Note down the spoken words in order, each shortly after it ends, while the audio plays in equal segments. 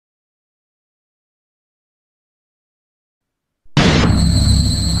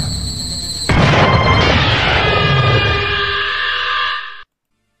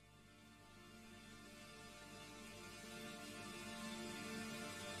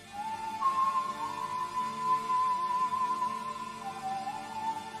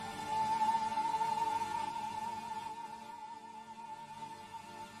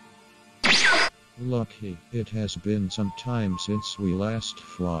Lockhy, it has been some time since we last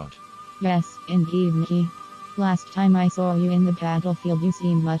fought. Yes, indeed, Nicky. Last time I saw you in the battlefield, you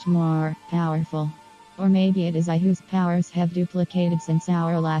seemed much more powerful. Or maybe it is I whose powers have duplicated since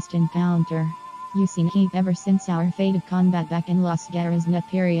our last encounter. You seem to keep ever since our fated combat back in Las Guerras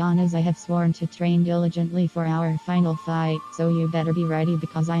Neperianas. I have sworn to train diligently for our final fight, so you better be ready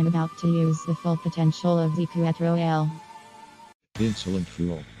because I am about to use the full potential of the Cuatro-L. Insolent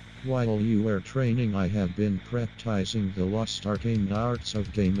fool. While you were training, I have been practicing the lost arcane arts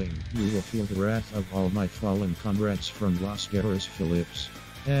of gaming. You will feel the wrath of all my fallen comrades from Las Guerras Philips.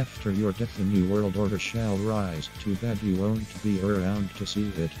 After your death, the New World Order shall rise. Too bad you won't be around to see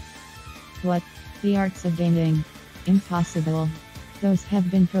it. What? The arts of gaming? Impossible. Those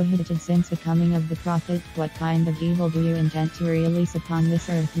have been prohibited since the coming of the Prophet. What kind of evil do you intend to release upon this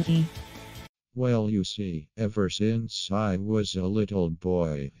earth, Nicky? Well, you see, ever since I was a little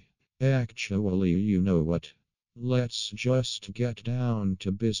boy. Actually, you know what? Let's just get down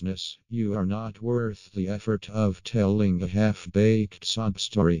to business. You are not worth the effort of telling a half-baked sob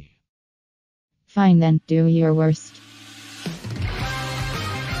story. Fine then, do your worst.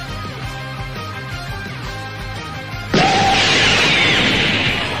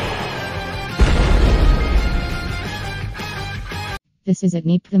 This is it,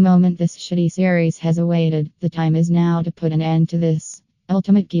 Nepe. The moment this shitty series has awaited. The time is now to put an end to this.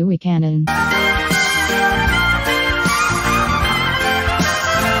 Ultimate Kiwi Cannon.